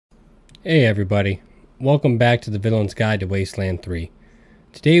Hey everybody, welcome back to the Villain's Guide to Wasteland 3.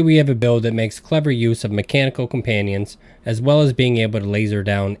 Today we have a build that makes clever use of mechanical companions as well as being able to laser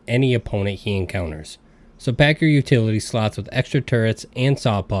down any opponent he encounters. So pack your utility slots with extra turrets and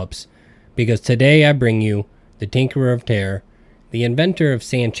saw pups, because today I bring you the Tinkerer of Terror, the inventor of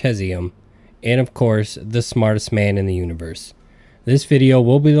Sanchezium, and of course the smartest man in the universe. This video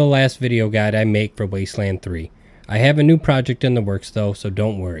will be the last video guide I make for Wasteland 3. I have a new project in the works though, so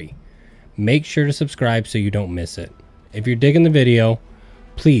don't worry. Make sure to subscribe so you don't miss it. If you're digging the video,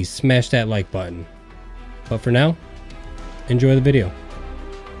 please smash that like button. But for now, enjoy the video.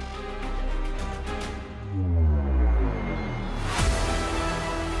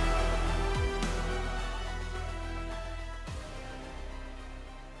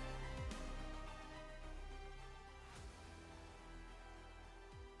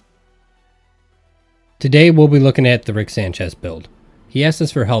 Today we'll be looking at the Sanchez build. He asked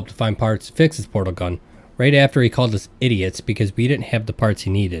us for help to find parts to fix his portal gun right after he called us idiots because we didn't have the parts he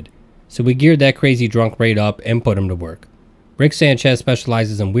needed. So we geared that crazy drunk right up and put him to work. Sanchez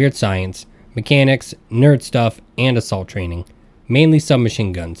specializes in weird science, mechanics, nerd stuff, and assault training, mainly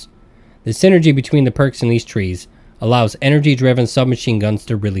submachine guns. The synergy between the perks in these trees allows energy-driven submachine guns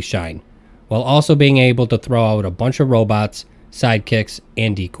to really shine, while also being able to throw out a bunch of robots, sidekicks,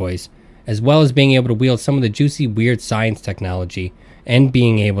 and decoys, as well as being able to wield some of the juicy weird science technology and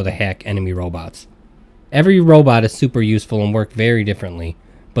being able to hack enemy robots. Every robot is super useful and work very differently,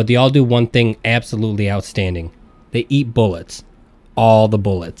 but they all do one thing absolutely outstanding. They eat bullets. All the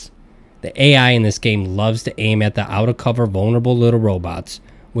bullets. The AI in this game loves to aim at the out-of-cover vulnerable little robots,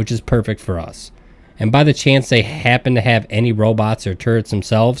 which is perfect for us. And by the chance they happen to have any robots or turrets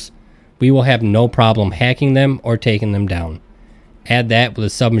themselves, we will have no problem hacking them or taking them down. Add that with a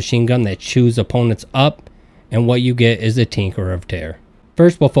submachine gun that chews opponents up, and what you get is the Tinkerer of Terror.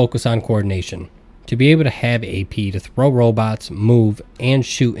 First, we'll focus on coordination. To be able to have AP to throw robots, move, and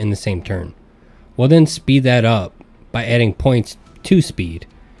shoot in the same turn. We'll then speed that up by adding points to speed.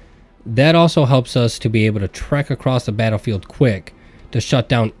 That also helps us to be able to trek across the battlefield quick to shut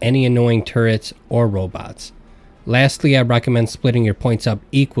down any annoying turrets or robots. Lastly, I recommend splitting your points up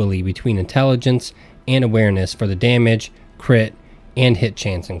equally between intelligence and awareness for the damage, crit, and hit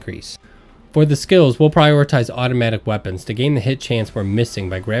chance increase. For the skills, we'll prioritize automatic weapons to gain the hit chance we're missing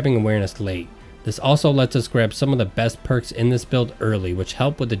by grabbing awareness late. This also lets us grab some of the best perks in this build early, which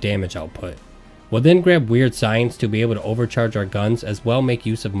help with the damage output. We'll then grab weird science to be able to overcharge our guns, as well make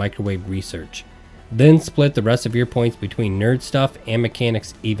use of microwave research. Then split the rest of your points between nerd stuff and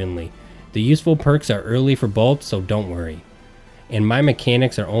mechanics evenly. The useful perks are early for both, so don't worry. And my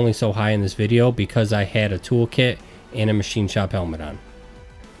mechanics are only so high in this video because I had a toolkit and a machine shop helmet on.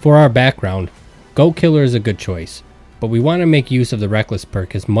 For our background, Goat Killer is a good choice, but we want to make use of the Reckless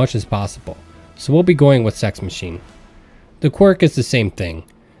perk as much as possible, so we'll be going with Sex Machine. The Quirk is the same thing.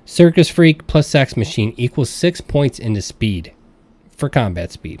 Circus Freak plus Sex Machine equals 6 points into speed, for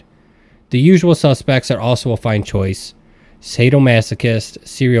combat speed. The usual suspects are also a fine choice: Sadomasochist,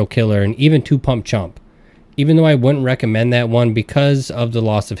 Serial Killer, and even 2-Pump Chump, even though I wouldn't recommend that one because of the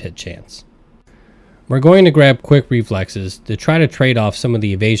loss of hit chance. We're going to grab Quick Reflexes to try to trade off some of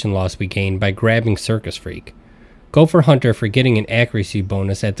the evasion loss we gain by grabbing Circus Freak. Go for Hunter for getting an accuracy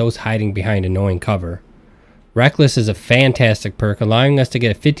bonus at those hiding behind annoying cover. Reckless is a fantastic perk, allowing us to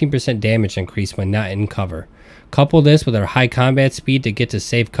get a 15% damage increase when not in cover. Couple this with our high combat speed to get to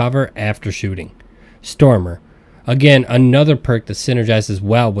safe cover after shooting. Stormer. Again, another perk that synergizes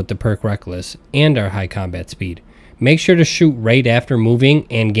well with the perk Reckless and our high combat speed. Make sure to shoot right after moving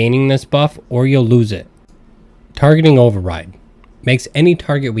and gaining this buff, or you'll lose it. Targeting Override. Makes any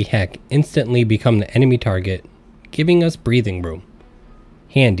target we hack instantly become the enemy target, giving us breathing room.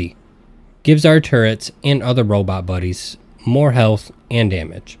 Handy. Gives our turrets and other robot buddies more health and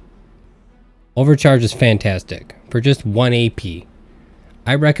damage. Overcharge is fantastic, for just 1 AP.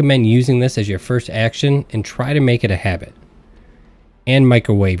 I recommend using this as your first action and try to make it a habit. And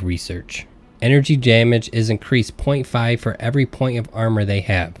Microwave Research. Energy damage is increased 0.5 for every point of armor they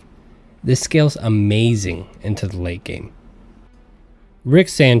have. This scales amazing into the late game.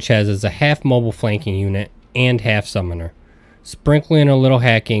 Sanchez is a half mobile flanking unit and half summoner. Sprinkling a little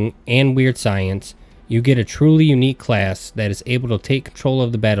hacking and weird science, you get a truly unique class that is able to take control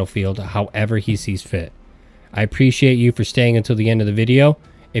of the battlefield however he sees fit. I appreciate you for staying until the end of the video.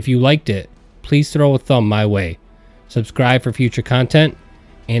 If you liked it, please throw a thumb my way. Subscribe for future content.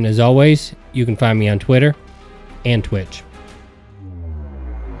 And as always, you can find me on Twitter and Twitch.